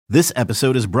This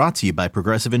episode is brought to you by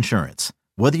Progressive Insurance.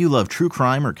 Whether you love true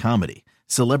crime or comedy,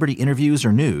 celebrity interviews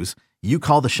or news, you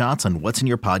call the shots on what's in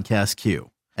your podcast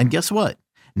queue. And guess what?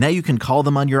 Now you can call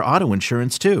them on your auto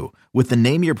insurance too with the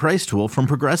Name Your Price tool from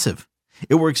Progressive.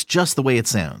 It works just the way it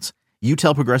sounds. You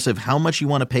tell Progressive how much you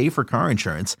want to pay for car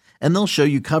insurance, and they'll show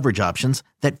you coverage options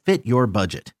that fit your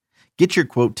budget. Get your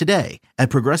quote today at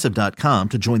Progressive.com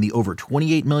to join the over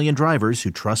 28 million drivers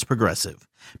who trust Progressive.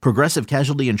 Progressive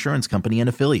Casualty Insurance Company and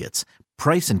Affiliates.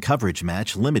 Price and coverage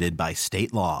match limited by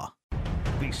state law.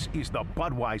 This is the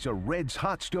Budweiser Reds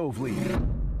Hot Stove League,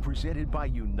 presented by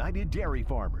United Dairy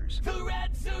Farmers. The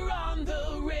Reds are on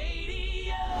the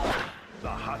radio. The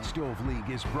Hot Stove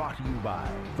League is brought to you by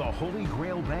the Holy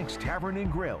Grail Banks Tavern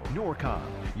and Grill, Norcom,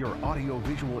 your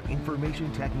audiovisual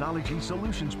information technology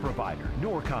solutions provider,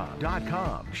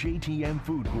 Norcom.com, JTM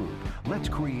Food Group. Let's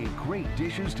create great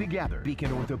dishes together. Beacon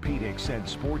Orthopedics and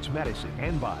Sports Medicine,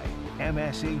 and by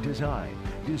MSA Design.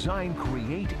 Design,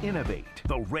 create, innovate.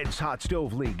 The Reds Hot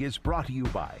Stove League is brought to you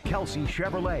by Kelsey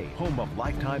Chevrolet, home of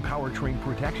lifetime powertrain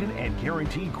protection and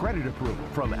guaranteed credit approval.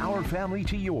 From our family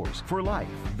to yours for life.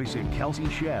 Visit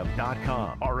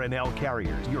KelseyChev.com. RNL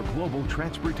Carriers, your global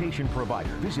transportation provider.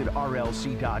 Visit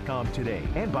RLC.com today.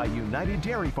 And by United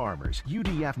Dairy Farmers.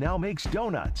 UDF now makes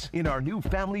donuts in our new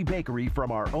family bakery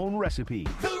from our own recipe.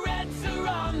 The Reds are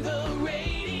on the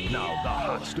radio. Now the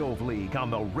Hot Stove League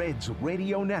on the Reds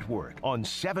Radio Network on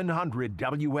 700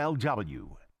 WLW.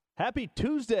 Happy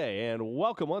Tuesday, and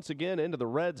welcome once again into the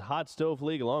Reds Hot Stove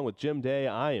League along with Jim Day.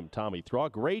 I am Tommy Thraw.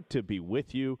 Great to be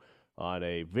with you on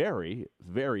a very,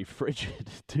 very frigid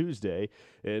Tuesday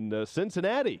in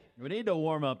Cincinnati. We need to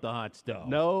warm up the hot stove.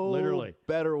 No literally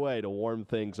better way to warm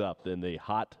things up than the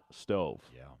hot stove.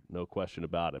 Yeah. No question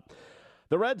about it.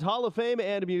 The Reds Hall of Fame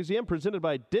and Museum, presented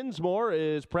by Dinsmore,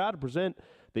 is proud to present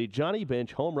the Johnny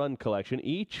Bench Home Run Collection.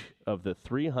 Each of the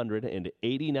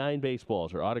 389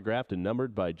 baseballs are autographed and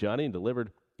numbered by Johnny and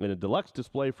delivered in a deluxe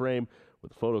display frame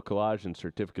with photo collage and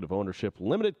certificate of ownership.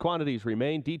 Limited quantities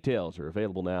remain. Details are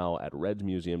available now at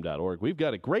redsmuseum.org. We've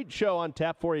got a great show on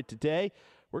tap for you today.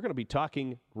 We're going to be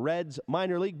talking Reds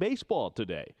minor league baseball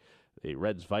today. The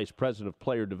Reds Vice President of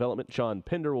Player Development, Sean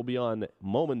Pinder, will be on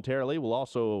momentarily. We'll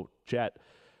also chat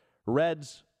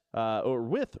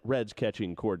with Reds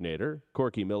catching coordinator,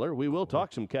 Corky Miller. We will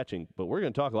talk some catching, but we're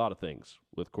going to talk a lot of things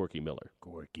with Corky Miller.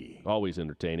 Corky. Always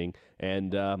entertaining.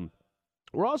 And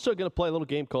we're also going to play a little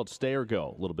game called Stay or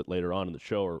Go a little bit later on in the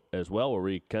show as well, where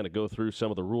we kind of go through some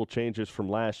of the rule changes from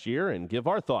last year and give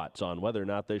our thoughts on whether or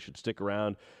not they should stick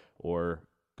around or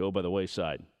go by the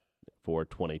wayside for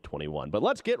 2021. But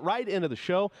let's get right into the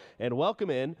show and welcome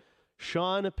in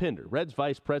Sean Pinder, Reds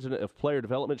Vice President of Player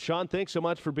Development. Sean, thanks so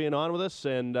much for being on with us,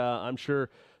 and I'm sure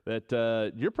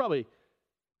that you're probably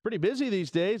pretty busy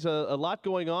these days. A lot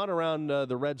going on around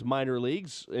the Reds minor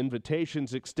leagues.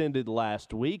 Invitations extended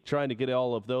last week, trying to get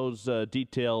all of those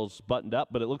details buttoned up,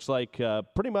 but it looks like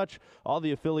pretty much all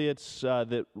the affiliates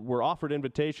that were offered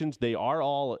invitations, they are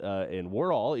all and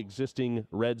were all existing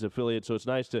Reds affiliates, so it's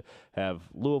nice to have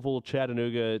Louisville,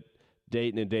 Chattanooga,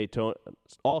 Dayton, and Daytona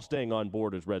all staying on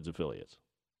board as Reds affiliates.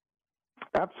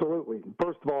 Absolutely.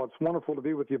 First of all, it's wonderful to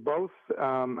be with you both,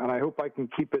 and I hope I can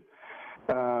keep it.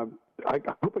 I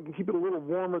hope I can keep it a little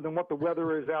warmer than what the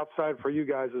weather is outside for you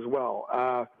guys as well.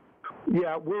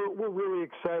 Yeah, we're really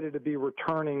excited to be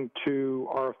returning to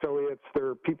our affiliates.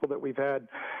 They're people that we've had,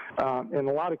 in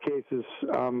a lot of cases,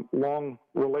 long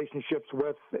relationships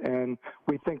with, and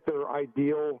we think they're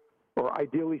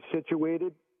ideally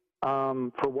situated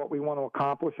for what we want to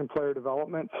accomplish in player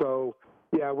development. So,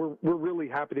 yeah, we're really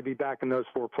happy to be back in those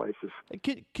four places.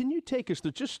 Can you take us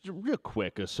through, just real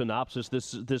quick, a synopsis?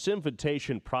 This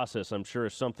invitation process, I'm sure,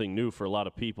 is something new for a lot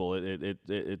of people.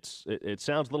 It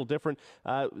sounds a little different.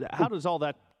 How does all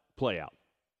that play out?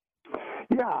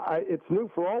 Yeah, it's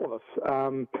new for all of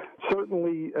us.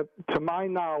 Certainly, to my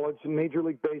knowledge, Major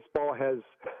League Baseball has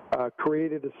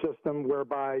created a system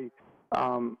whereby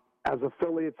as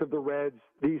affiliates of the Reds,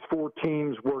 these four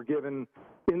teams were given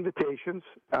invitations,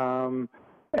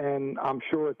 and I'm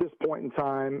sure at this point in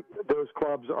time, those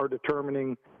clubs are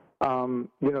determining, the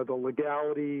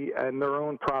legality and their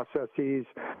own processes,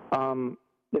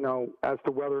 as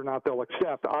to whether or not they'll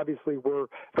accept. Obviously, we're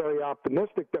very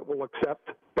optimistic that we'll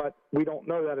accept, but we don't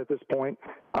know that at this point.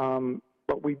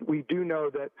 But we do know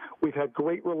that we've had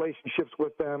great relationships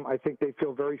with them. I think they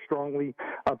feel very strongly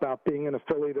about being an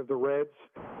affiliate of the Reds,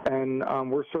 and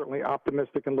we're certainly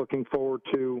optimistic and looking forward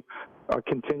to a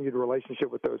continued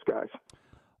relationship with those guys.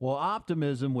 Well,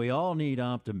 optimism, we all need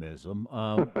optimism.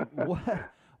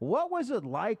 What was it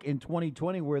like in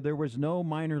 2020 where there was no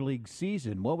minor league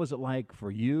season? What was it like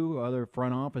for you, other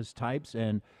front office types,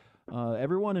 and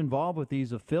everyone involved with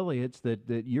these affiliates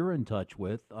that you're in touch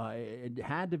with, it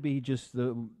had to be just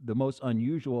the most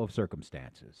unusual of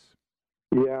circumstances.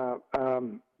 Yeah, I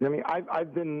mean,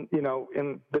 I've been,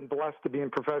 been blessed to be in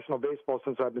professional baseball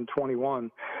since I've been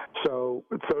 21. So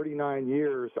 39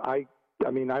 years. I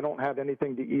mean, I don't have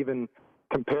anything to even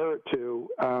compare it to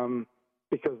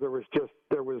because there was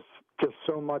just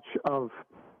so much of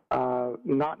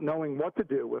not knowing what to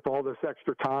do with all this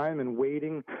extra time and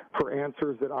waiting for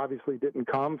answers that obviously didn't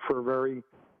come for very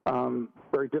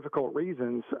difficult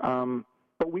reasons.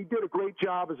 But we did a great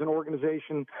job as an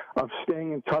organization of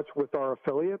staying in touch with our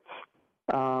affiliates.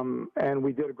 And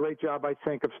we did a great job, I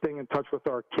think, of staying in touch with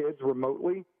our kids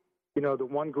remotely. The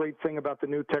one great thing about the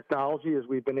new technology is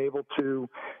we've been able to,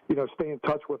 stay in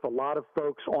touch with a lot of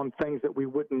folks on things that we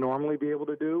wouldn't normally be able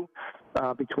to do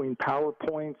between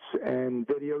PowerPoints and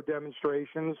video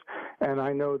demonstrations. And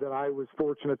I know that I was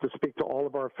fortunate to speak to all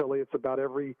of our affiliates about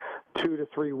every 2 to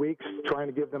 3 weeks, trying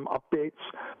to give them updates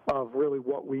of really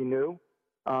what we knew.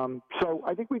 So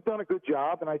I think we've done a good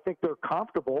job, and I think they're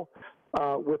comfortable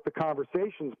with the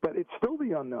conversations, but it's still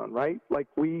the unknown, right? Like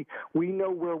we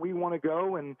know where we want to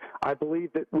go, and I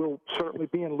believe that we'll certainly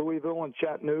be in Louisville and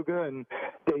Chattanooga and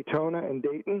Daytona and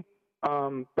Dayton.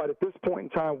 But at this point in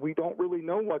time, we don't really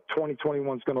know what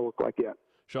 2021 is going to look like yet.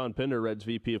 Sean Pinder, Reds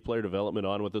VP of Player Development,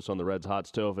 on with us on the Reds Hot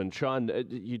Stove. And Sean,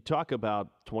 you talk about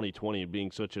 2020 being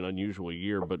such an unusual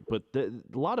year, but a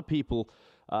lot of people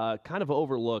kind of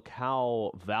overlook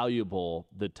how valuable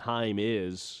the time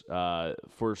is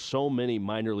for so many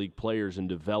minor league players in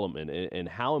development and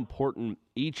how important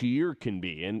each year can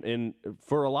be. And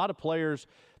for a lot of players,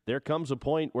 there comes a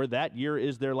point where that year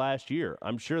is their last year.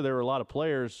 I'm sure there were a lot of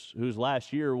players whose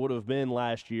last year would have been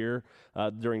last year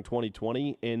during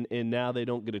 2020, and now they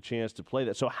don't get a chance to play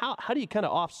that. So how do you kind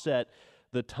of offset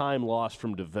the time lost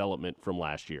from development from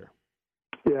last year?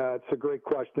 Yeah, it's a great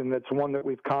question. It's one that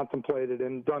we've contemplated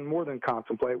and done more than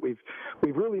contemplate. We've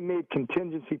really made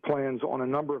contingency plans on a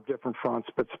number of different fronts,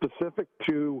 but specific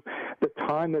to the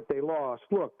time that they lost.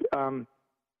 Look,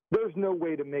 there's no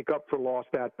way to make up for lost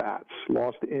at-bats,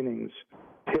 lost innings,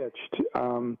 pitched.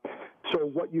 So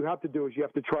what you have to do is you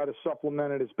have to try to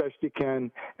supplement it as best you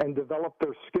can and develop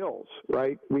their skills,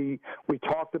 right? We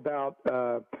talked about,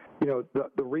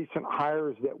 the recent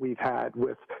hires that we've had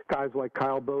with guys like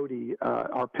Kyle Bodie,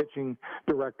 our pitching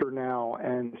director now,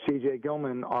 and C.J.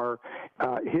 Gilman, our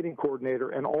hitting coordinator,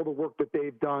 and all the work that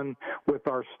they've done with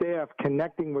our staff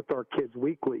connecting with our kids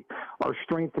weekly, our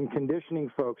strength and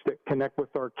conditioning folks that connect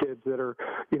with our kids that are,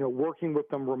 working with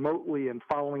them remotely and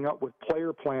following up with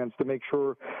player plans to make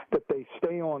sure that they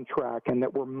stay on track and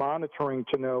that we're monitoring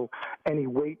to know any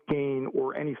weight gain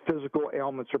or any physical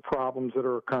ailments or problems that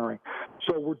are occurring.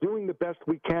 So we're doing the best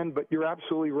we can, but you're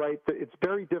absolutely right that it's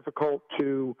very difficult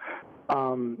to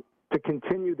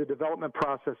continue the development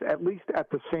process, at least at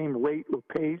the same rate or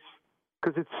pace,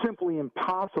 because it's simply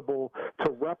impossible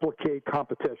to replicate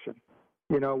competition.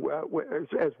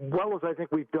 As well as I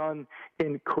think we've done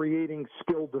in creating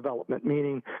skill development,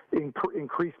 meaning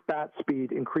increased bat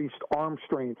speed, increased arm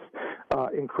strength,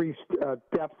 increased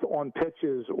depth on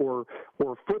pitches or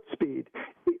foot speed.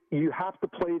 You have to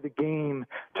play the game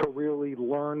to really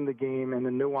learn the game and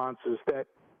the nuances that,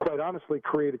 quite honestly,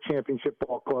 create a championship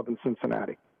ball club in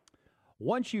Cincinnati.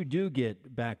 Once you do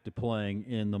get back to playing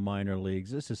in the minor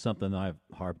leagues, this is something I've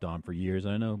harped on for years.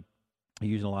 I know you're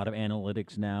using a lot of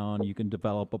analytics now, and you can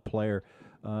develop a player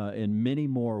in many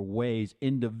more ways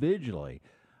individually.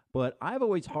 But I've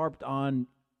always harped on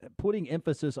putting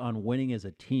emphasis on winning as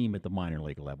a team at the minor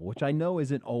league level, which I know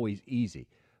isn't always easy.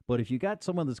 But if you got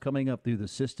someone that's coming up through the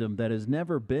system that has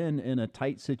never been in a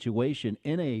tight situation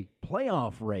in a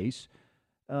playoff race,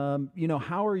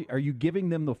 how are you giving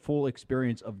them the full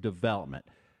experience of development?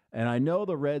 And I know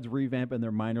the Reds revamping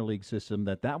their minor league system,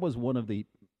 that was one of the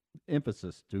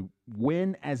emphasis to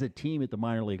win as a team at the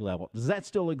minor league level. Does that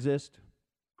still exist?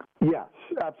 Yes,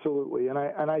 absolutely. And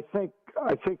I think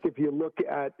if you look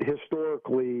at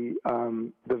historically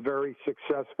the very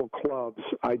successful clubs,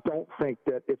 I don't think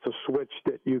that it's a switch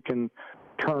that you can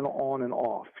turn on and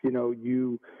off.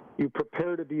 You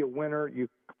prepare to be a winner. You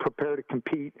prepare to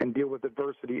compete and deal with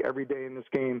adversity every day in this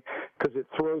game because it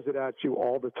throws it at you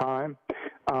all the time.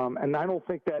 And I don't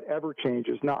think that ever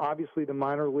changes. Now, obviously, the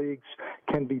minor leagues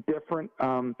can be different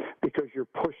because you're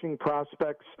pushing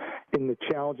prospects in the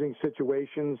challenging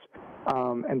situations,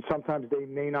 and sometimes they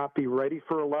may not be ready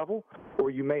for a level, or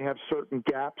you may have certain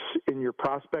gaps in your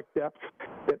prospect depth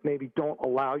that maybe don't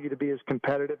allow you to be as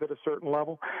competitive at a certain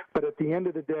level. But at the end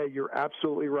of the day, you're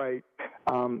absolutely right.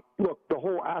 Look, the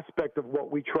whole aspect of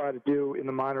what we try to do in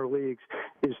the minor leagues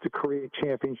is to create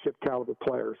championship caliber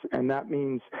players, and that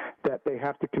means that they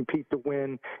have to compete to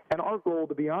win. And our goal,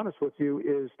 to be honest with you,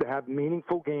 is to have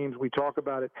meaningful games. We talk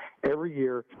about it every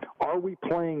year. Are we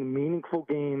playing meaningful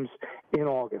games in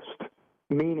August?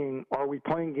 Meaning, are we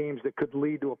playing games that could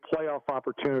lead to a playoff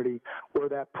opportunity where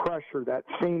that pressure, that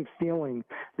same feeling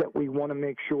that we want to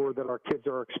make sure that our kids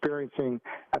are experiencing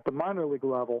at the minor league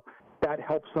level, that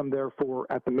helps them, therefore,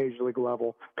 at the major league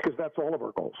level, because that's all of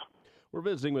our goals. We're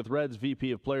visiting with Reds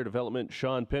VP of Player Development,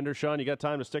 Sean Pinder. Sean, you got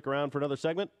time to stick around for another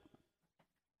segment?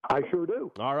 I sure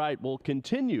do. All right, we'll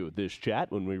continue this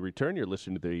chat when we return. You're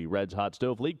listening to the Reds Hot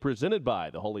Stove League, presented by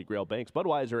the Holy Grail Banks,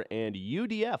 Budweiser, and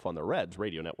UDF on the Reds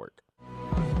Radio Network.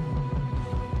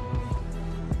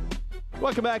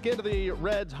 Welcome back into the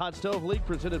Reds Hot Stove League,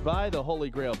 presented by the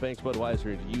Holy Grail Banks,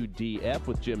 Budweiser, and UDF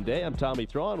with Jim Day. I'm Tommy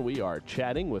Thrawn. We are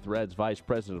chatting with Reds Vice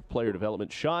President of Player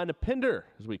Development, Sean Pinder,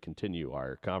 as we continue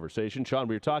our conversation. Sean,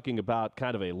 we were talking about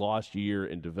kind of a lost year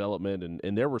in development,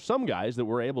 and there were some guys that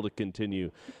were able to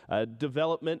continue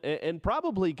development and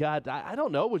probably got, I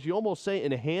don't know, would you almost say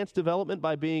enhanced development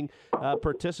by being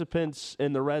participants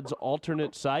in the Reds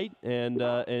alternate site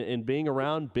and being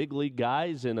around big league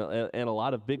guys and a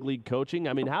lot of big league coaching?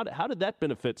 I mean, how did that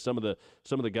benefit some of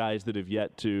the guys that have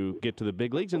yet to get to the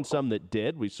big leagues and some that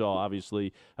did? We saw,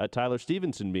 obviously, Tyler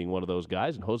Stevenson being one of those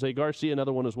guys, and Jose Garcia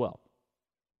another one as well.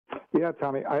 Yeah,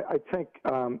 Tommy, I think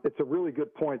it's a really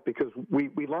good point because we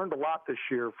learned a lot this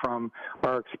year from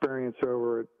our experience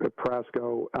over at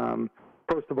Prasco.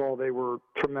 First of all, they were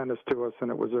tremendous to us,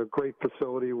 and it was a great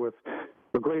facility with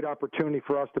a great opportunity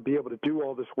for us to be able to do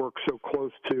all this work so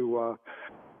close to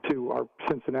our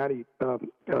Cincinnati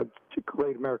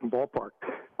Great American Ballpark.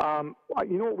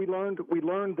 You know what we learned? We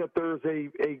learned that there's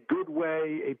a good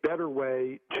way, a better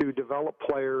way to develop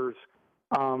players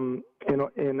in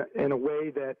a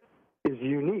way that is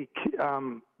unique.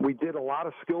 We did a lot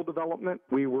of skill development.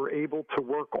 We were able to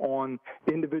work on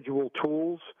individual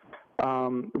tools.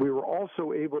 We were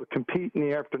also able to compete in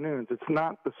the afternoons. It's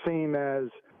not the same as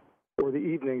or the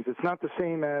evenings. It's not the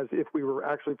same as if we were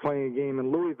actually playing a game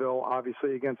in Louisville,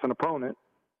 obviously, against an opponent.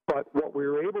 But what we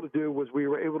were able to do was we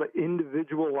were able to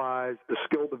individualize the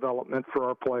skill development for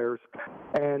our players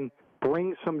and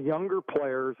bring some younger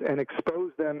players and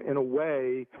expose them in a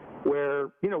way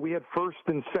where, we had first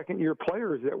and second year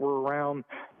players that were around,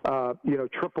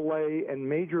 AAA and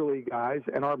major league guys,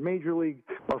 and our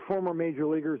former major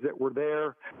leaguers that were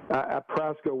there at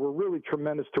Prasco were really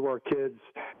tremendous to our kids,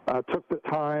 took the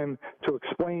time to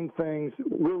explain things,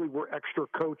 really were extra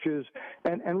coaches,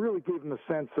 and really gave them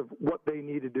a sense of what they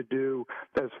needed to do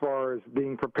as far as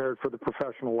being prepared for the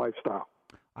professional lifestyle.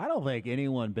 I don't think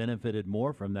anyone benefited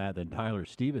more from that than Tyler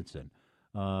Stevenson.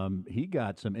 He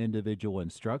got some individual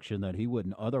instruction that he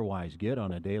wouldn't otherwise get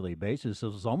on a daily basis. It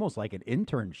was almost like an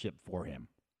internship for him.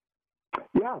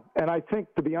 Yeah, and I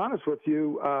think, to be honest with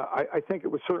you, I think it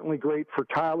was certainly great for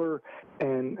Tyler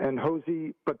and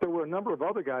Jose, but there were a number of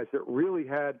other guys that really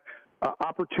had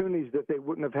opportunities that they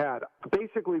wouldn't have had.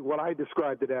 Basically, what I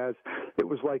described it as, it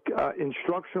was like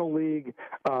instructional league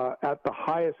at the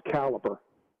highest caliber.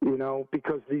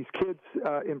 Because these kids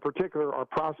in particular are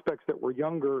prospects that were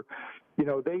younger,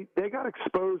 they got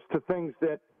exposed to things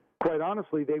that, quite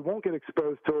honestly, they won't get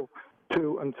exposed to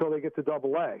until they get to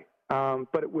AA.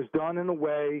 But it was done in a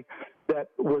way that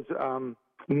was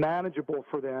manageable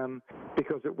for them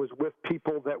because it was with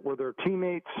people that were their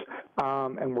teammates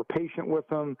and were patient with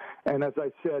them. And as I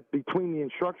said, between the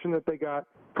instruction that they got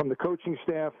from the coaching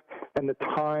staff and the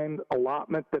time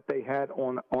allotment that they had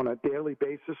on a daily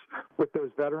basis with those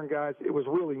veteran guys, it was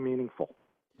really meaningful.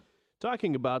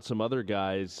 Talking about some other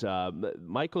guys,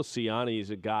 Michael Ciani is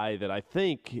a guy that I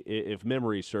think, if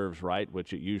memory serves right,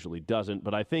 which it usually doesn't,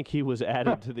 but I think he was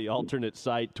added to the alternate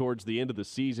site towards the end of the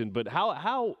season. But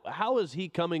how is he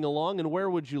coming along, and where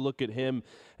would you look at him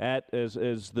at as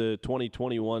the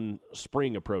 2021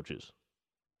 spring approaches?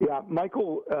 Yeah,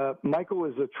 Michael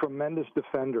is a tremendous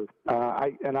defender.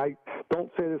 I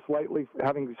don't say this lightly,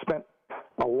 having spent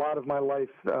a lot of my life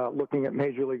looking at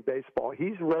Major League Baseball.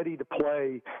 He's ready to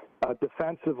play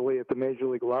defensively at the Major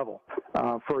League level.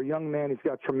 For a young man, he's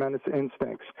got tremendous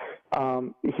instincts.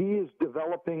 He is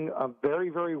developing very,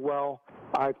 very well.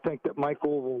 I think that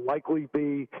Michael will likely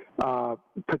be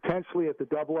potentially at the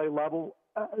AA level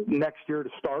next year to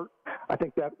start. I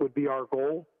think that would be our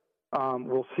goal.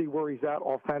 We'll see where he's at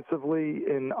offensively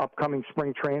in upcoming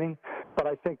spring training, but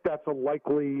I think that's a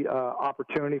likely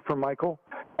opportunity for Michael.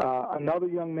 Another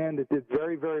young man that did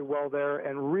very, very well there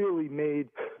and really made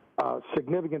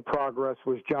significant progress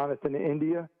was Jonathan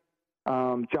India.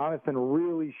 Jonathan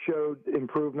really showed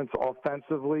improvements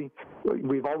offensively.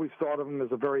 We've always thought of him as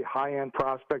a very high-end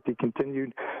prospect. He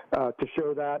continued to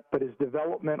show that. But his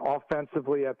development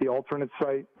offensively at the alternate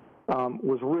site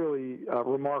was really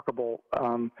remarkable,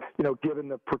 given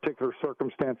the particular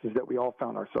circumstances that we all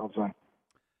found ourselves in.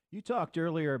 You talked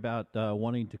earlier about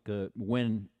wanting to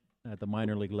win at the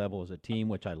minor league level as a team,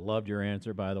 which I loved your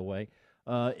answer, by the way.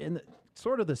 In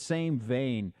sort of the same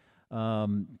vein,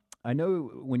 I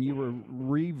know when you were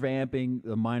revamping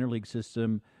the minor league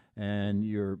system and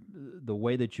the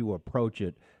way that you approach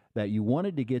it, that you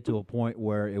wanted to get to a point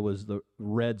where it was the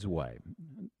Reds way.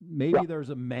 Maybe there's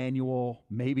a manual,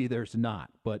 maybe there's not.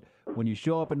 But when you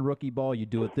show up in rookie ball, you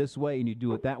do it this way and you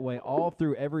do it that way all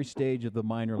through every stage of the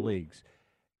minor leagues.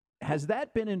 Has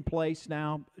that been in place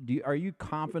now? Are you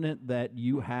confident that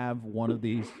you have one of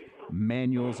these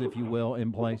manuals, if you will,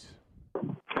 in place?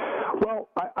 Well,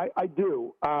 I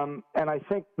do. And I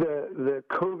think the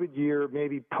COVID year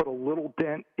maybe put a little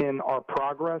dent in our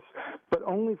progress, but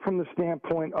only from the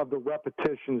standpoint of the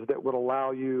repetitions that would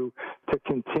allow you to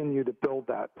continue to build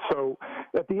that. So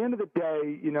at the end of the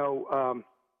day,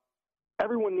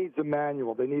 everyone needs a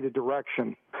manual. They need a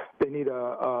direction. They need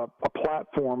a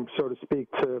platform, so to speak,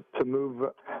 to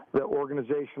move the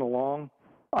organization along.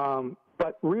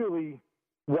 But really,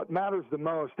 what matters the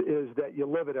most is that you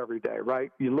live it every day,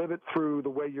 right? You live it through the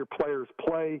way your players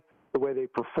play, the way they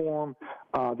perform,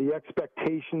 the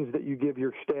expectations that you give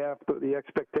your staff, the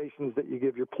expectations that you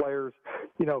give your players.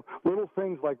 Little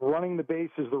things like running the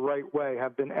bases the right way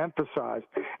have been emphasized.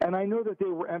 And I know that they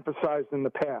were emphasized in the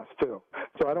past, too.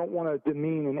 So I don't want to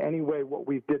demean in any way what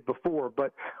we did before.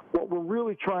 But what we're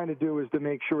really trying to do is to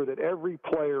make sure that every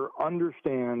player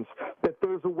understands that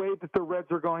there's a way that the Reds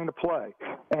are going to play.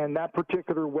 And that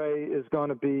particular way is going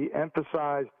to be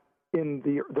emphasized in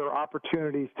their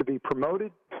opportunities to be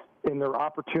promoted, in their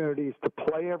opportunities to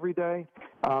play every day.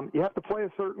 You have to play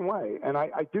a certain way. And I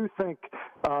do think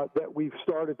that we've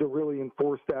started to really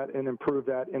enforce that and improve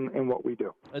that in what we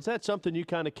do. Is that something you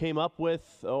kind of came up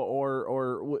with,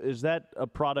 or is that a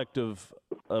product of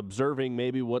observing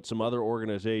maybe what some other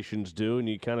organizations do and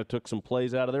you kind of took some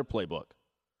plays out of their playbook?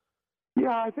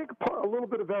 Yeah, I think a little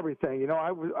bit of everything.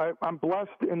 I'm blessed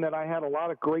in that I had a lot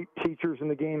of great teachers in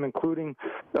the game, including,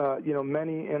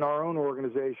 many in our own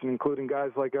organization, including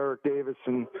guys like Eric Davis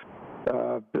and,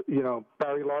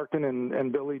 Barry Larkin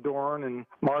and Billy Doran and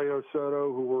Mario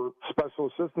Soto, who were special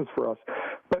assistants for us.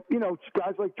 But,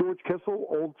 guys like George Kissel,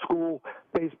 old school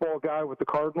baseball guy with the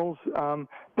Cardinals,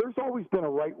 there's always been a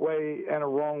right way and a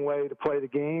wrong way to play the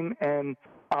game. And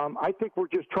I think we're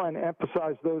just trying to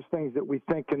emphasize those things that we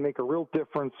think can make a real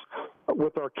difference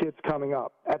with our kids coming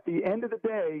up. At the end of the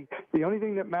day, the only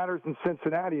thing that matters in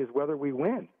Cincinnati is whether we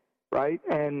win, right?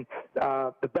 And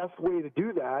the best way to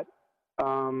do that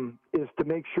is to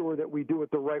make sure that we do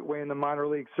it the right way in the minor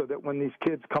leagues so that when these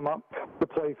kids come up to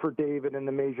play for David and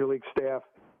the major league staff,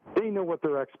 they know what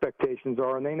their expectations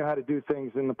are, and they know how to do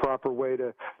things in the proper way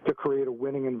to create a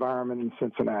winning environment in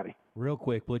Cincinnati. Real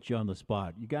quick, put you on the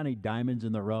spot. You got any diamonds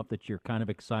in the rough that you're kind of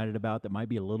excited about that might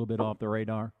be a little bit off the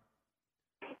radar?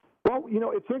 Well,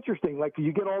 it's interesting. Like,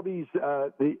 you get all these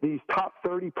top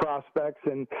 30 prospects,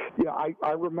 and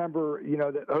I remember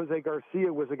that Jose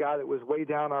Garcia was a guy that was way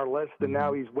down our list, and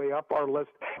now he's way up our list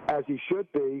as he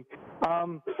should be.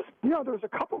 There's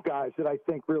a couple guys that I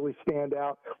think really stand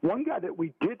out. One guy that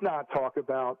we did not talk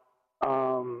about,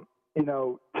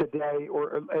 today,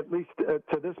 or at least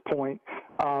to this point,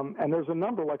 and there's a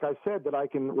number, like I said, that I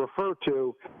can refer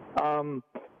to.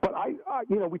 But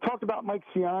we talked about Mike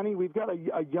Ciani. We've got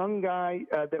a young guy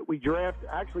that we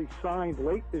actually signed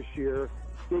late this year,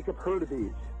 Jacob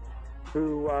Hurtubise,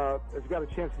 who has got a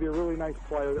chance to be a really nice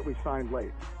player that we signed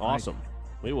late. Awesome.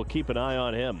 We will keep an eye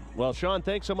on him. Well, Sean,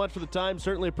 thanks so much for the time.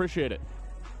 Certainly appreciate it.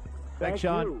 Thanks,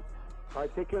 Sean. You. All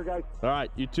right, take care, guys. All right,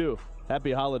 you too.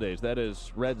 Happy holidays. That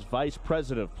is Reds Vice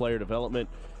President of Player Development,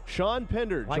 Sean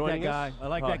Pinder, joining us. I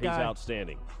like that guy. He's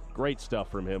outstanding. Great stuff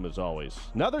from him, as always.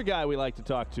 Another guy we like to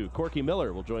talk to, Corky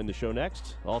Miller, will join the show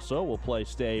next. Also, we'll play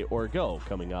Stay or Go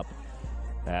coming up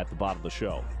at the bottom of the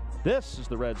show. This is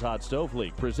the Reds Hot Stove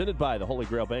League, presented by the Holy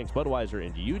Grail Banks, Budweiser,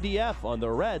 and UDF on the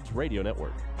Reds Radio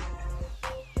Network.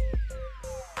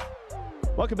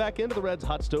 Welcome back into the Reds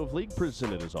Hot Stove League,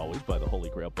 presented as always by the Holy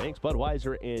Grail Banks,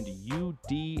 Budweiser, and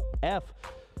UDF.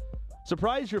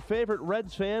 Surprise your favorite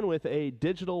Reds fan with a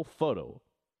digital photo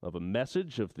of a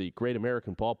message of the Great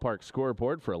American Ballpark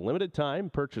scoreboard for a limited time.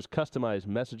 Purchase customized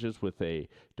messages with a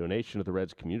donation to the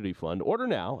Reds Community Fund. Order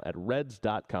now at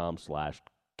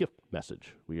reds.com/gift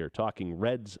message. We are talking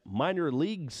Reds minor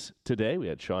leagues today. We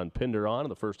had Sean Pinder on in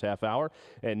the first half hour,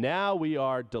 and now we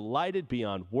are delighted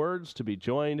beyond words to be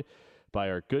joined by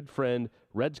our good friend,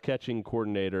 Reds catching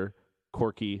coordinator,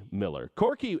 Corky Miller.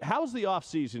 Corky, how's the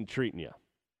offseason treating you?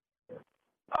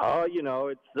 Oh,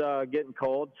 it's getting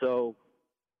cold, so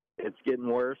it's getting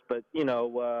worse. But,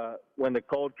 when the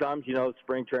cold comes,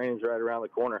 spring training's right around the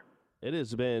corner. It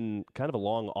has been kind of a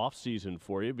long off season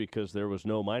for you because there was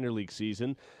no minor league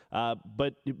season,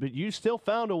 but you still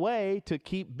found a way to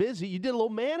keep busy. You did a little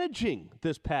managing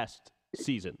this past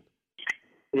season.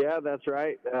 Yeah, that's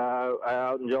right.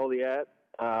 Out in Joliet,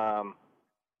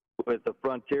 with the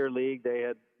Frontier League, they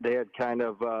had kind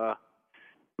of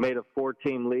made a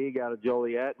 4-team league out of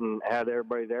Joliet and had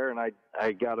everybody there, and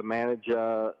I got to manage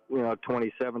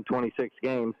 27, 26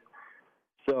 games.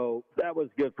 So that was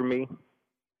good for me.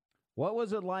 What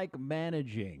was it like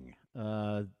managing?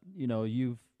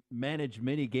 You've managed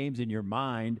many games in your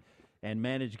mind and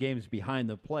managed games behind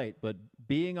the plate, but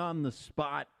being on the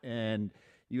spot and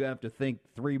you have to think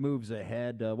 3 moves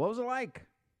ahead, what was it like?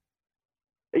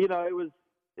 It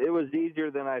was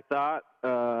easier than I thought.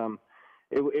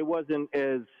 It wasn't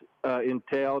as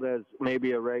entailed as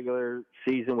maybe a regular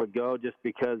season would go, just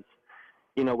because,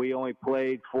 we only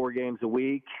played 4 games a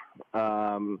week.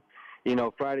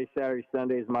 Friday, Saturday,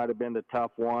 Sundays might have been the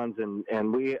tough ones, and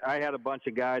I had a bunch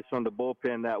of guys from the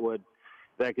bullpen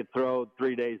that could throw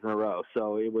 3 days in a row,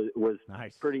 so it was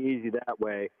nice. Pretty easy that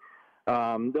way.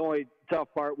 The only tough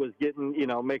part was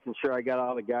making sure I got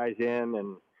all the guys in,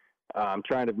 and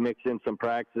trying to mix in some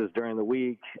practices during the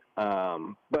week.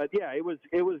 But yeah, it was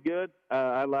good.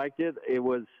 I liked it. It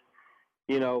was,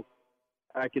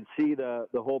 I could see the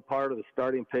whole part of the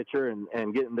starting pitcher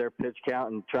and getting their pitch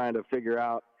count and trying to figure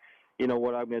out,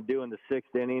 what I'm going to do in the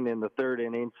 6th inning and the 3rd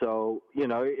inning. So,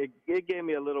 it gave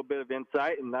me a little bit of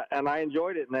insight, and I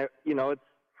enjoyed it. And it's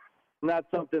not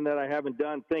something that I haven't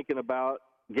done thinking about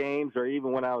games, or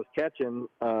even when I was catching,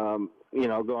 going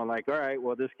like, all right,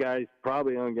 well, this guy's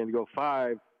probably only going to go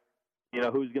 5,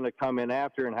 who's going to come in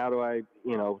after, and how do I,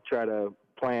 try to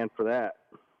plan for that.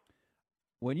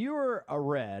 When you were a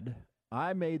Red,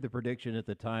 I made the prediction at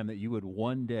the time that you would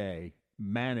one day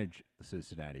manage the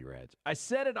Cincinnati Reds. I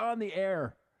said it on the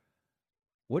air.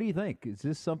 What do you think? Is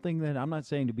this something that, I'm not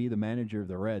saying to be the manager of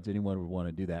the Reds, anyone would want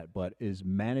to do that, but is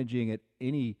managing it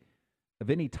of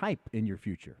any type in your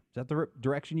future? Is that the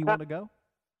direction you want to go?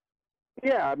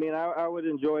 Yeah, I would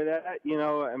enjoy that.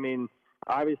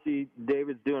 Obviously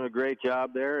David's doing a great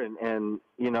job there, and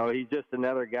he's just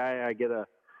another guy I get to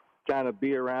kind of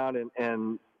be around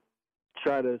and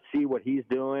try to see what he's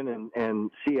doing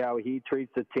and see how he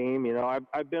treats the team.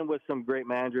 I've been with some great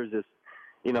managers, as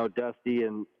Dusty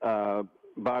and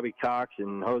Bobby Cox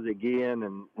and Jose Guillen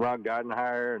and Ron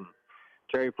Gottenheimer and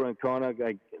Terry Francona.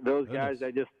 Like those guys,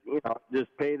 I just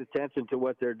paid attention to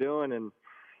what they're doing, and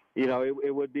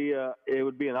it would be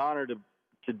an honor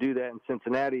to do that in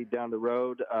Cincinnati down the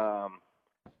road.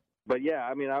 But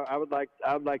yeah, I would like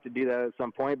to do that at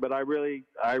some point. But I really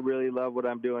love what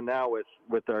I'm doing now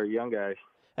with our young guys.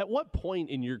 At what point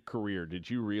in your career did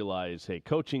you realize, hey,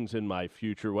 coaching's in my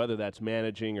future, whether that's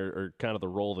managing or kind of the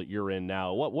role that you're in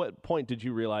now? What point did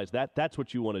you realize that's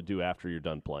what you want to do after you're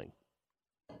done playing?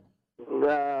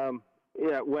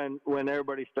 Yeah, when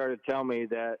everybody started telling me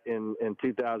that in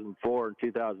 2004 and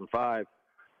 2005,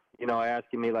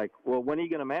 asking me like, well, when are you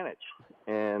going to manage?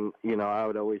 And, I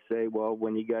would always say, well,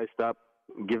 when you guys stop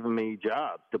giving me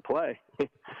jobs to play,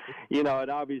 and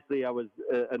obviously I was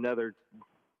another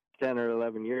 10 or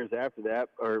 11 years after that,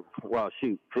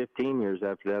 15 years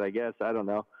after that, I guess. I don't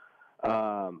know.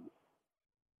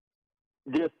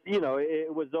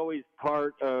 It was always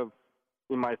part of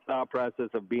my thought process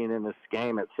of being in this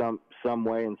game at some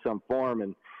way, in some form.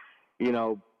 And,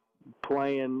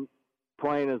 playing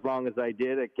as long as I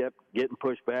did, it kept getting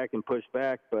pushed back.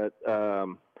 But,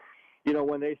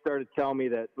 when they started telling me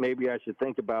that maybe I should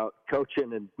think about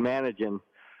coaching and managing,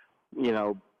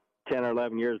 10 or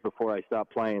 11 years before I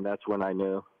stopped playing, that's when I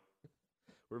knew.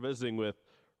 We're visiting with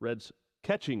Reds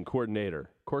catching coordinator,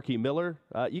 Corky Miller.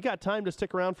 You got time to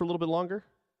stick around for a little bit longer?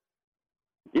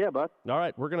 Yeah, bud. All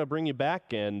right, we're going to bring you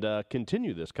back and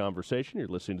continue this conversation. You're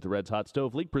listening to the Reds Hot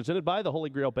Stove League, presented by the Holy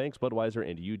Grail Banks, Budweiser,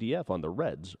 and UDF on the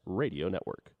Reds Radio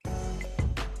Network.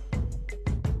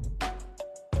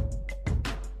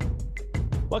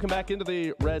 Welcome back into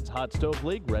the Reds Hot Stove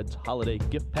League. Reds Holiday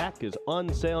Gift Pack is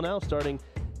on sale now, starting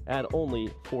at only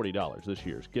 $40. This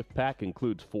year's gift pack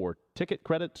includes 4 ticket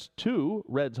credits, 2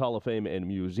 Reds Hall of Fame and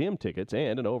Museum tickets,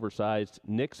 and an oversized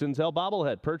Nick Senzel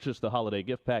bobblehead. Purchase the holiday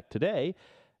gift pack today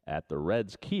at the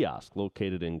Reds kiosk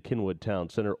located in Kenwood Town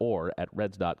Center or at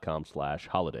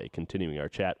reds.com/holiday. Continuing our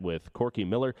chat with Corky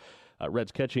Miller,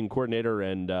 Reds catching coordinator.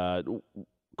 And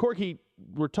Corky,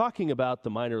 we're talking about the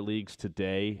minor leagues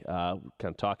today, kind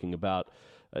of talking about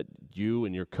you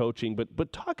and your coaching,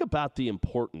 but talk about the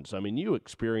importance. I mean, you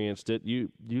experienced it. You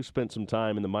spent some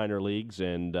time in the minor leagues,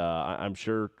 and I'm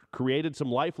sure created some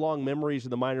lifelong memories in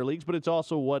the minor leagues, but it's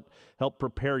also what helped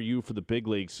prepare you for the big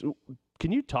leagues.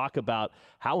 Can you talk about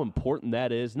how important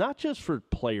that is, not just for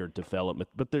player development,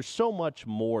 but there's so much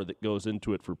more that goes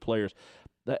into it for players?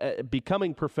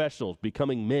 Becoming professionals,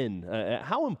 becoming men,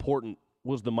 how important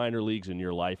was the minor leagues in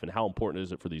your life, and how important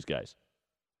is it for these guys?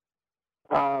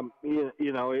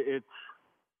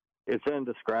 It's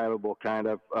indescribable, kind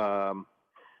of.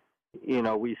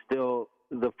 We still,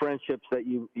 the friendships that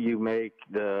you make,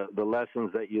 the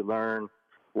lessons that you learn,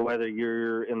 whether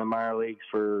you're in the minor leagues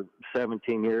for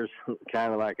 17 years,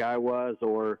 kind of like I was,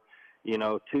 or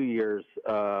 2 years,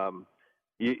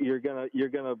 you're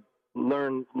gonna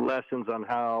learn lessons on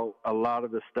how a lot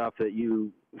of the stuff that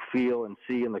you feel and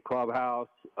see in the clubhouse,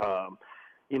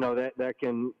 that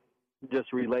can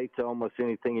just relate to almost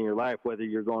anything in your life, whether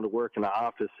you're going to work in an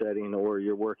office setting or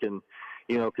you're working,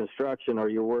 construction, or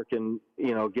you're working,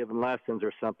 giving lessons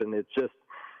or something. It's just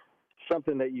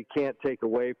something that you can't take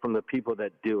away from the people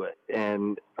that do it.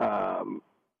 And,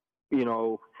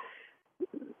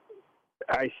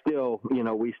 I still,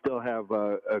 we still have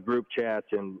a group chats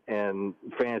and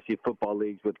fantasy football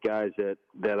leagues with guys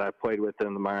that I played with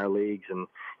in the minor leagues, and,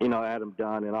 Adam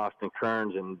Dunn and Austin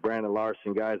Kearns and Brandon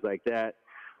Larson, guys like that,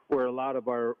 where a lot of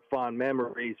our fond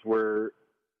memories were,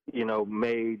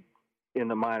 made in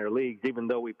the minor leagues, even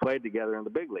though we played together in the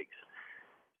big leagues.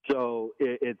 So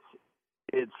it's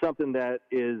something that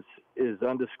is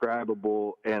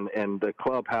undescribable, and the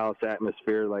clubhouse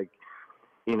atmosphere, like,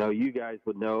 you guys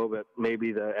would know, but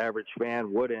maybe the average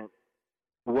fan wouldn't,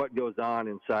 what goes on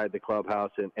inside the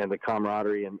clubhouse and the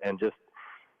camaraderie and just,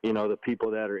 the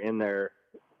people that are in there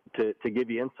to give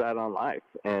you insight on life.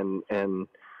 And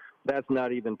that's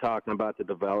not even talking about the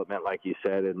development, like you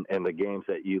said, and the games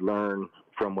that you learn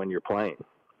from when you're playing.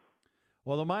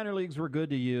 Well, the minor leagues were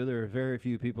good to you. There are very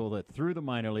few people that through the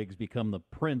minor leagues become the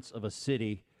prince of a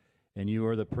city, and you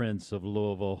are the prince of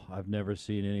Louisville. I've never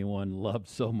seen anyone loved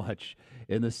so much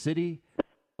in the city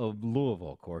of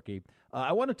Louisville, Corky.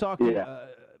 I want to talk to you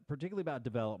particularly about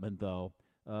development, though.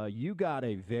 You got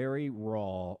a very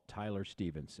raw Tyler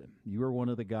Stevenson. You were one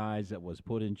of the guys that was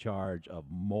put in charge of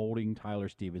molding Tyler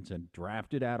Stevenson,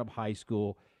 drafted out of high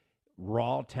school,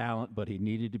 raw talent, but he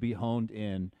needed to be honed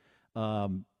in.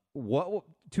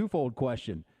 Twofold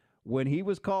question. When he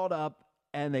was called up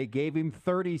and they gave him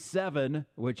 37,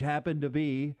 which happened to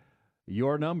be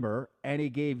your number, and he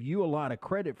gave you a lot of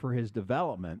credit for his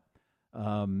development,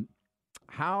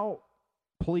 how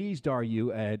pleased are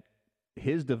you at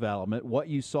his development, what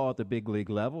you saw at the big league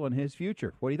level, and his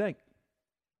future? What do you think?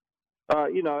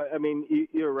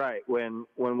 You're right.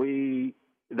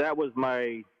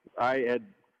 I had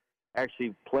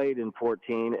actually played in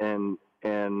 14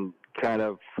 and kind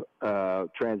of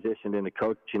transitioned into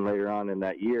coaching later on in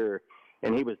that year,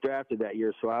 and he was drafted that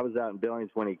year. So I was out in Billings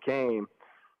when he came,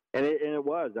 and it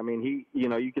was. I mean,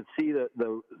 you could see the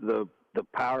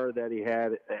power that he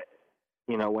had,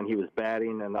 when he was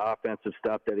batting, and the offensive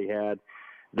stuff that he had.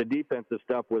 The defensive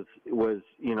stuff was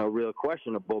real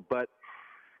questionable, but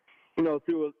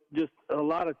through just a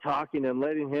lot of talking and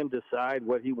letting him decide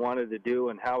what he wanted to do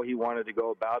and how he wanted to go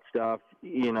about stuff,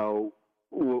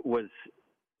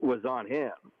 was on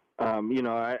him.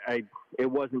 It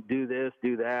wasn't do this,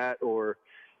 do that, or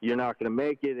you're not going to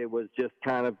make it. It was just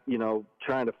kind of,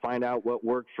 trying to find out what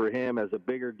worked for him as a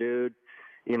bigger dude,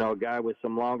 a guy with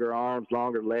some longer arms,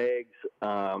 longer legs,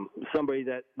 somebody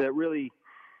that really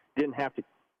didn't have to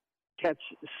catch,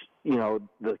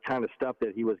 the kind of stuff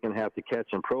that he was going to have to catch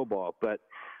in pro ball. But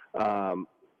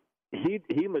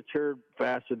he matured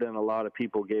faster than a lot of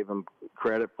people gave him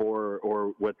credit for,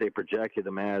 or what they projected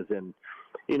him as. And,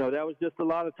 that was just a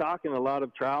lot of talking, a lot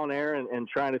of trial and error, and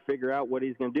trying to figure out what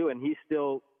he's going to do. And he's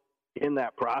still in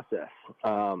that process.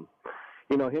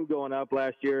 Him going up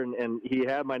last year, and he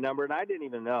had my number, and I didn't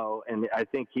even know. And I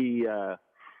think he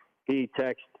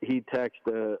texted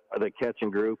the catching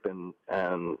group and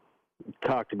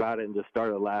talked about it and just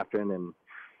started laughing. And,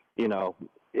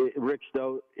 Rick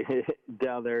Stowe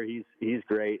down there, he's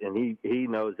great, and he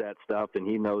knows that stuff, and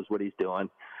he knows what he's doing.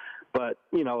 But,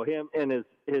 him and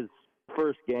his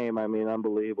first game, I mean,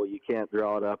 unbelievable. You can't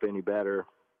draw it up any better.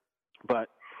 But,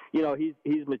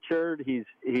 he's matured. He's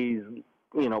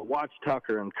watched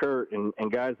Tucker and Kurt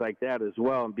and guys like that as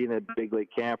well, and being at big league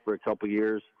camp for a couple of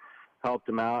years helped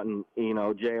him out. And,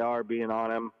 JR being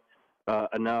on him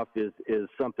enough is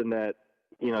something that,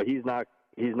 he's not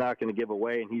going to give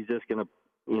away, and he's just going to,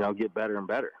 get better and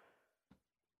better.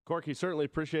 Corky, certainly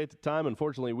appreciate the time.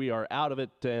 Unfortunately, we are out of it,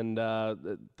 and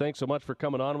thanks so much for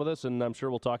coming on with us, and I'm sure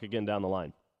we'll talk again down the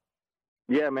line.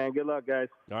 Yeah, man. Good luck, guys.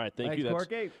 All right, thank Thanks, you. That's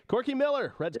Corky. Corky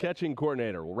Miller, Reds catching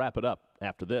coordinator. We'll wrap it up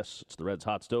after this. It's the Reds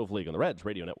Hot Stove League on the Reds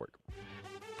Radio Network.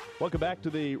 Welcome back to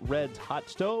the Reds Hot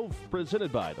Stove,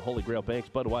 presented by the Holy Grail Banks,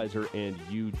 Budweiser, and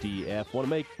UDF. Want to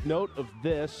make note of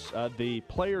this. The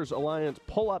Players Alliance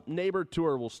Pull-Up Neighbor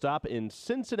Tour will stop in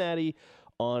Cincinnati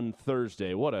on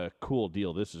Thursday. What a cool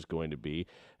deal this is going to be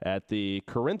at the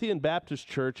Corinthian Baptist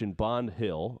Church in Bond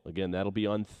Hill. Again, that'll be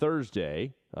on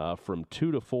Thursday from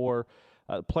 2 to 4.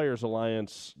 Players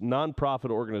Alliance,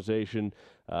 nonprofit organization.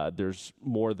 There's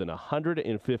more than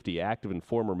 150 active and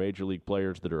former Major League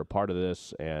players that are a part of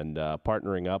this and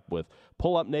partnering up with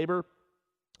Pull Up Neighbor.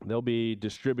 They'll be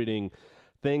distributing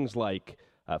things like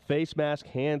face mask,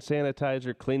 hand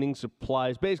sanitizer, cleaning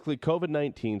supplies, basically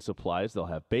COVID-19 supplies. They'll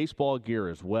have baseball gear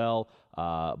as well,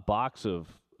 box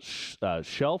of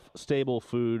shelf-stable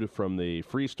food from the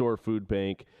Free Store Food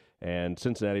Bank, and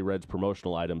Cincinnati Reds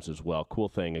promotional items as well. Cool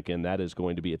thing. Again, that is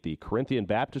going to be at the Corinthian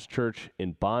Baptist Church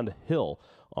in Bond Hill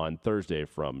on Thursday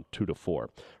from 2 to 4.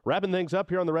 Wrapping things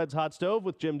up here on the Reds Hot Stove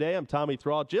with Jim Day. I'm Tommy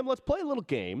Thrall. Jim, let's play a little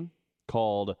game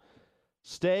called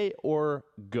Stay or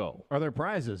Go. Are there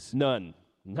prizes? None.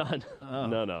 Oh.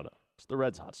 No. It's the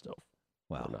Reds Hot Stove.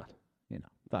 Well, Or not.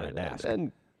 thought I'd ask.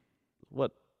 And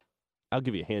what? I'll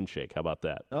give you a handshake. How about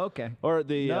that? Okay. Or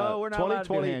the No, we're not allowed to do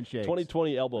 2020, handshakes.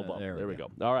 2020 elbow bump. There we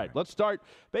go. go. All right, let's start.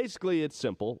 Basically, it's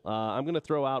simple. I'm going to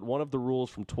throw out one of the rules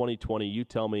from 2020. You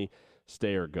tell me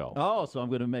stay or go. Oh, so I'm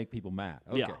going to make people mad.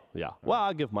 Okay. Yeah. Well,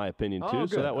 I'll give my opinion, too, Oh,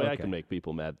 so good. that way I Okay. can make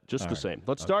people mad just All the right. same.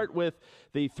 Let's start with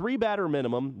the 3-batter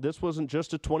minimum. This wasn't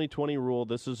just a 2020 rule.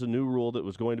 This is a new rule that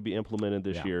was going to be implemented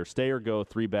this Yeah. year. Stay or go,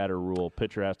 3-batter rule.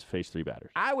 Pitcher has to face 3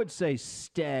 batters. I would say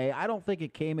stay. I don't think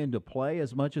it came into play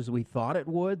as much as we thought it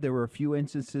would. There were a few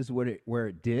instances where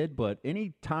it did, but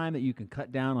any time that you can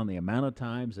cut down on the amount of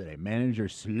times that a manager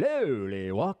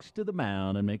slowly walks to the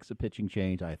mound and makes a pitching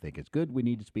change, I think it's good. We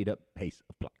need to speed up pace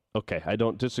of play. Okay, I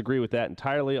don't disagree with that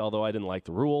entirely, although I didn't like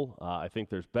the rule. I think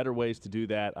there's better ways to do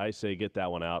that. I say get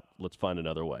that one out. Let's find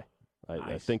another way. I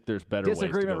Nice. think there's better ways to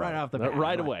go Disagreement right about it. off the bat.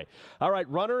 Right away. All right,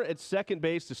 runner at second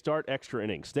base to start extra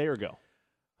innings. Stay or go?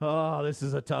 Oh, this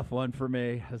is a tough one for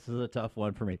me.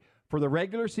 For the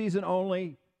regular season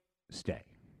only, stay.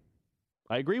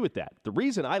 I agree with that. The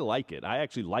reason I like it, I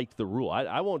actually liked the rule.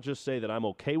 I won't just say that I'm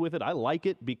okay with it. I like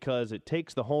it because it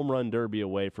takes the home run derby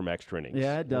away from extra innings.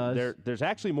 Yeah, it does. There's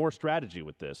actually more strategy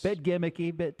with this. Bit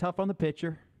gimmicky, bit tough on the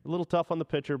pitcher. A little tough on the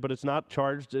pitcher, but it's not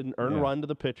charged an earned run to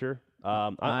the pitcher. I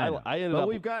ended but up.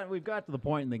 we've got to the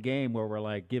point in the game where we're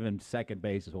like giving second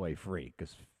base away free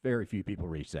because very few people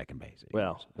reach second base.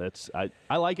 Well,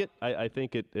 I like it. I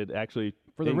think it actually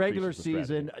For the regular increases the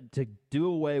strategy. season, to do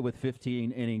away with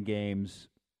 15-inning games,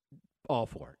 all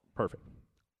for it. Perfect.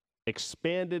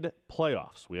 Expanded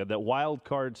playoffs. We had that wild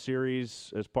card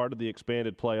series as part of the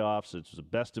expanded playoffs. It's a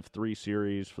best of 3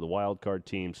 series for the wild card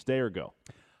team. Stay or go?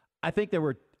 I think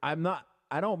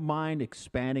I don't mind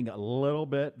expanding a little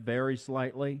bit, very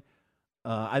slightly.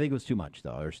 I think it was too much,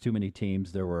 though. There's too many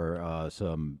teams. There were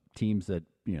some teams that,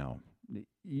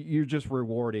 you're just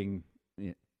rewarding.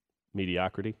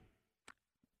 Mediocrity.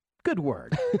 Good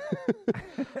word.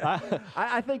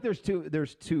 I think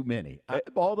there's too many.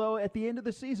 Although at the end of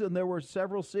the season there were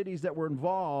several cities that were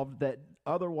involved that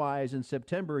otherwise in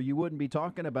September you wouldn't be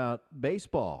talking about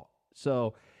baseball.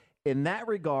 So in that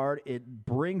regard, it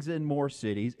brings in more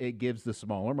cities. It gives the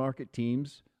smaller market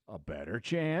teams a better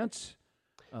chance.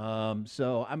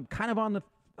 So I'm kind of on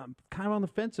the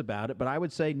fence about it, but I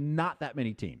would say not that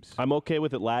many teams. I'm okay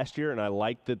with it last year, and I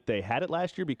like that they had it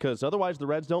last year because otherwise the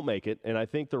Reds don't make it. And I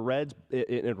think the Reds,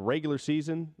 in a regular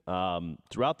season,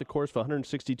 throughout the course of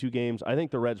 162 games, I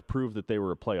think the Reds proved that they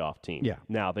were a playoff team. Yeah.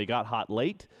 Now, they got hot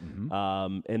late,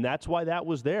 and that's why that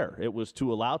was there. It was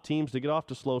to allow teams to get off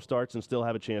to slow starts and still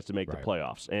have a chance to make the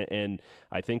playoffs. And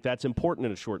I think that's important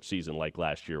in a short season like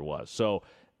last year was. So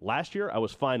last year, I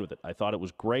was fine with it. I thought it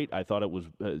was great. I thought it was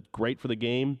great for the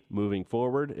game moving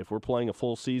forward. If we're playing a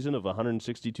full season of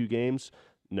 162 games,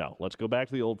 no. Let's go back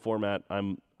to the old format.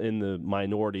 I'm in the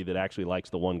minority that actually likes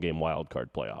the one-game wild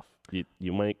card playoff.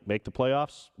 You make the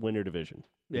playoffs, win your division.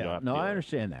 Yeah, no, I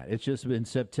understand that. It's just in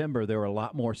September, there were a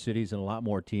lot more cities and a lot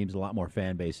more teams, a lot more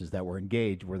fan bases that were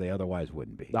engaged where they otherwise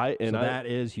wouldn't be. That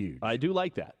is huge. I do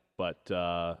like that. But,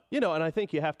 and I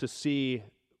think you have to see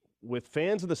with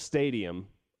fans of the stadium,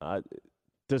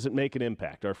 does it make an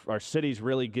impact? Are cities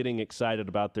really getting excited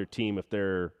about their team if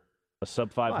they're a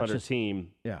sub-500 team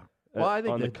well, I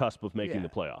think on the cusp of making the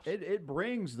playoffs? It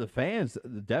brings the fans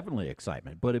definitely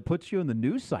excitement, but it puts you in the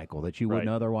news cycle that you wouldn't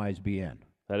otherwise be in.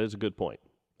 That is a good point.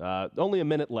 Only a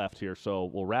minute left here, so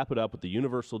we'll wrap it up with the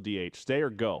universal DH. Stay or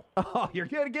go? Oh, you're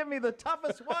going to give me the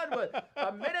toughest one with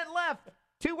a minute left.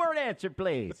 2-word answer,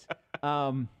 please.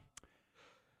 I'm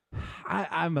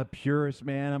a purist,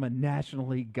 man. I'm a National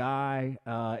League guy.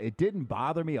 It didn't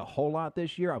bother me a whole lot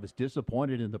this year. I was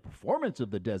disappointed in the performance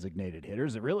of the designated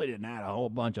hitters. It really didn't add a whole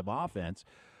bunch of offense.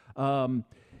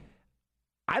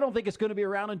 I don't think it's going to be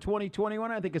around in 2021.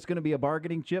 I think it's going to be a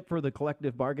bargaining chip for the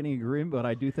collective bargaining agreement, but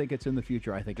I do think it's in the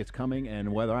future. I think it's coming,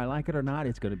 and whether I like it or not,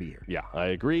 it's going to be here. Yeah, I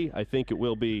agree. I think it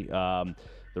will be.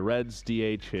 The Reds'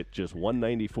 DH hit just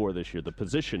 194 this year, the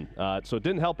position. So it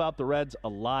didn't help out the Reds a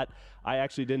lot. I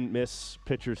actually didn't miss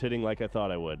pitchers hitting like I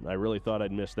thought I would. I really thought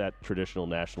I'd miss that traditional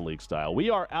National League style. We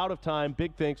are out of time.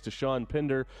 Big thanks to Sean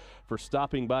Pinder for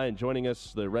stopping by and joining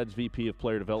us, the Reds VP of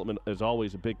Player Development. As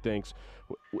always, a big thanks.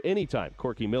 Anytime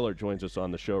Corky Miller joins us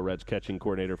on the show, Reds catching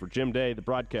coordinator for Jim Day, the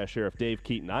broadcast sheriff Dave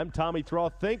Keaton. I'm Tommy Thrall.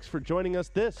 Thanks for joining us.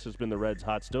 This has been the Reds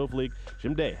Hot Stove League.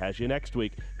 Jim Day has you next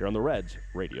week here on the Reds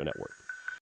Radio Network.